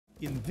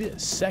In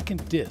this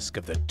second disc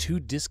of the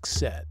two-disc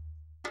set,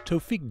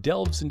 Taufiq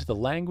delves into the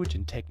language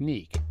and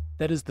technique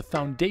that is the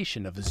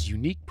foundation of his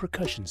unique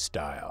percussion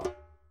style.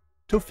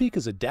 Taufiq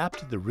has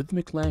adapted the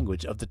rhythmic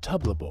language of the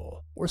tabla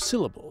bowl, or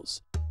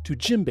syllables, to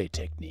Djembe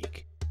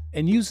technique,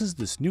 and uses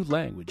this new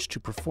language to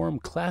perform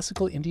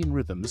classical Indian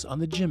rhythms on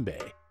the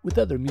Djembe with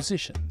other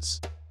musicians.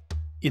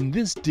 In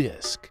this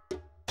disc,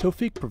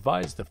 Taufiq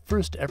provides the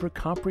first ever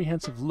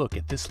comprehensive look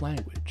at this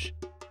language,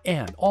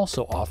 and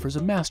also offers a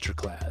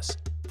masterclass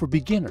for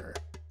beginner,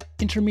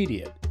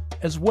 intermediate,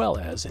 as well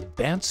as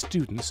advanced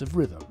students of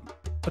rhythm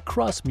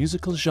across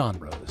musical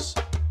genres.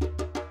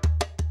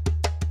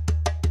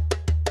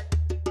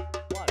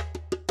 1,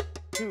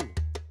 2,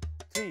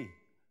 3,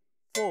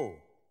 4.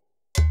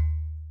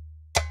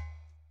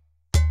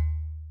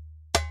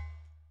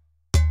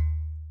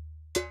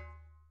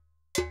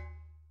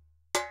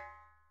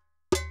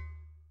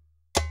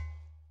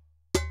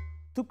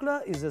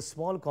 Tukla is a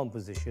small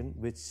composition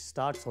which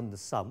starts on the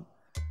sum,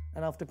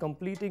 and after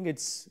completing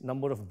its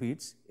number of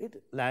beats,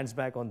 it lands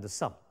back on the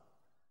sum.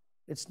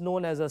 It's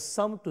known as a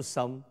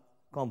sum-to-sum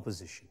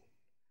composition.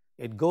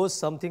 It goes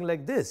something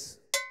like this.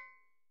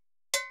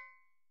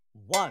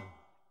 1,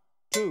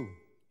 2,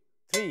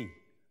 3,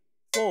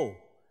 4.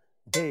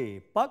 De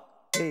pak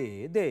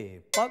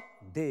de pak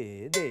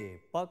de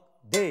pak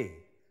de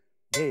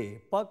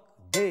pak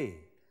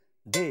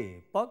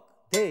de pak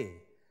de.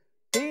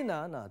 Te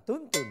na na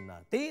tun tun na,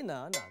 te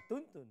na na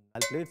tun tun.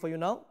 I'll play it for you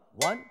now.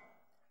 1,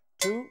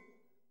 2,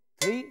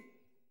 3,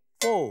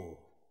 4.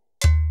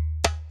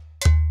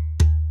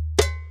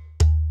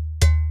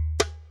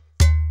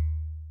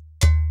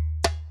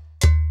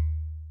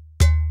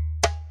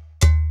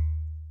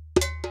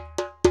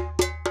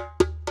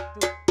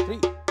 Two, three,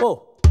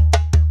 4.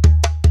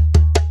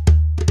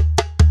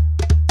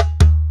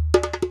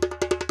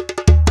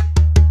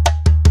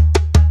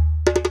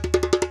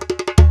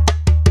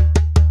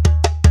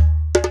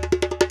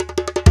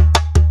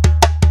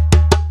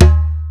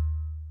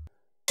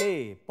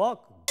 Te pak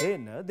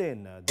dena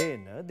dena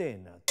dena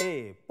dena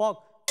te pak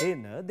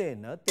dena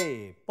dena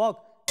te pak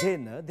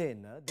dena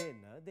dena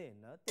dena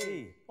dena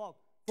te pak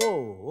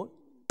 4.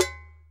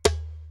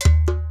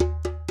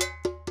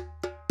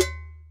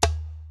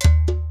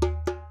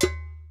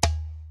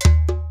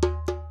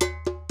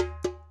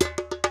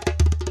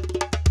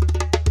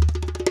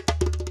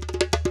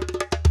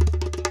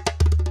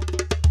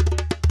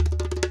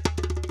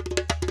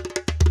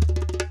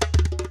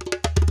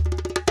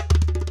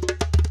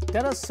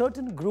 There are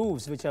certain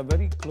grooves which are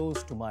very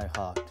close to my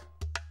heart.